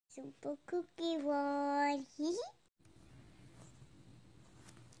Super cookie one.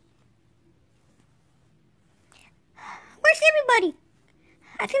 Where's everybody?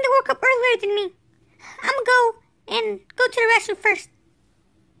 I think they woke up earlier than me. I'm gonna go and go to the restroom first.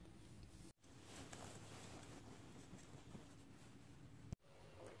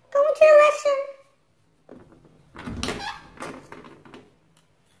 Going to the restroom.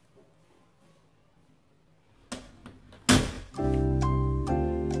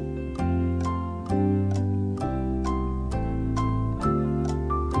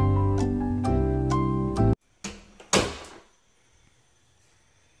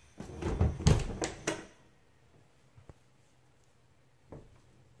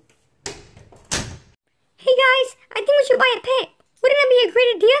 Hey guys, I think we should buy a pet. Wouldn't that be a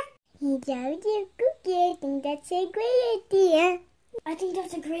great idea? Cookie, I think that's a great idea. I think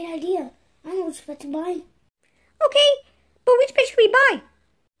that's a great idea. I know which pet to buy. Okay, but which pet should we buy? I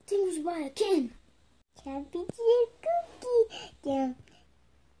think we should buy a kitten. Cookie. The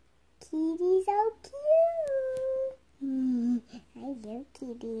kitties are cute. I love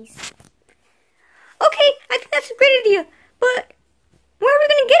kitties. Okay, I think that's a great idea. But where are we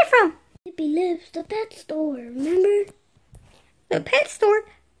gonna get it from? Lippy Lips, the pet store, remember? The pet store?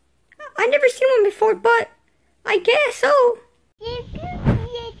 I've never seen one before, but I guess so. Cookie,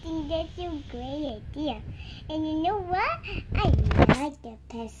 I think that's a great idea. And you know what? I like the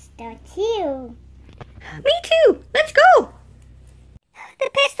pet store too. Me too. Let's go. The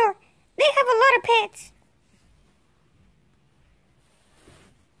pet store. They have a lot of pets.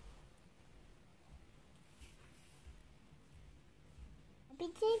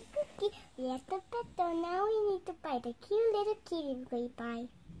 Cookie, we have the pet store. Now we need to buy the cute little kitty we buy.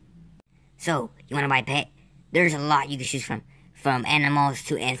 So, you want to buy a pet? There's a lot you can choose from animals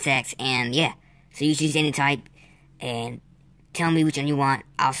to insects, and yeah. So you choose any type, and tell me which one you want.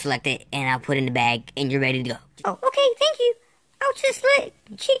 I'll select it, and I'll put it in the bag, and you're ready to go. Oh, okay, thank you. I'll just let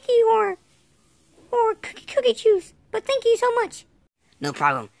Cheeky or Cookie choose. But thank you so much. No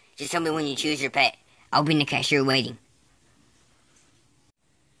problem. Just tell me when you choose your pet. I'll be in the cashier waiting.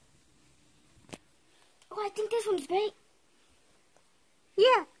 Oh, I think this one's great.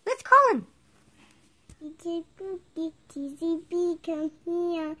 Yeah, let's call him. Teacher Cookie, TCB, come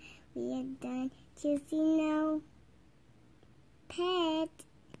here. We are done choosing now. Pet.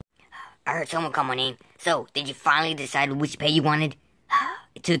 I heard someone call my name. So, did you finally decide which pet you wanted?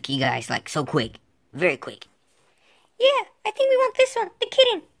 It took you guys, like, so quick. Very quick. Yeah, I think we want this one, the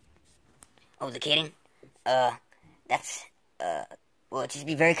kitten. Oh, the kitten? Well, just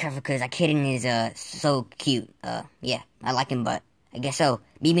be very careful because that kitten is, so cute. Yeah, I like him, but I guess so.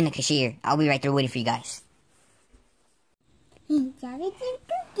 Meet me in the cashier. I'll be right there waiting for you guys. Cookie, I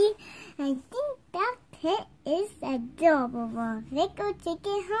think that pet is adorable. Let's go take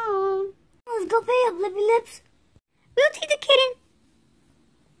it home. Let's go pay up, Lippy Lips. We'll take the kitten.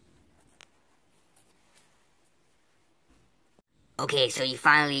 Okay, so you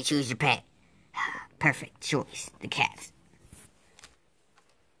finally choose your pet. Perfect choice. The cat.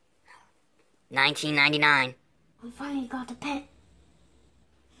 $19.99. We finally got the pet.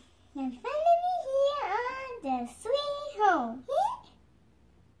 Now finally here on the sweet home.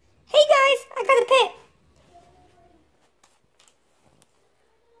 Hey guys, I got a pet.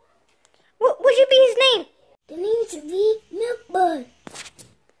 What should be his name? The name should be Milkbud.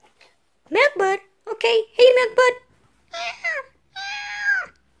 Milkbud? Okay, hey Milkbud.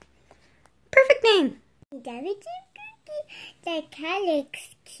 Perfect name. Cookie, the cat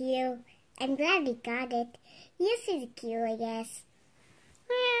looks cute. I'm glad we got it. Yes, it's cute, I guess.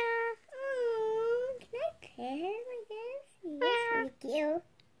 Can I pet him, I guess? Yes, it's cute.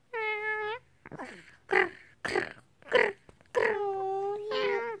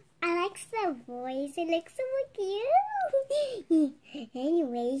 I like the voice. It looks so cute.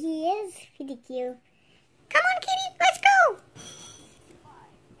 Anyway, he is pretty cute. Come on, kitty, let's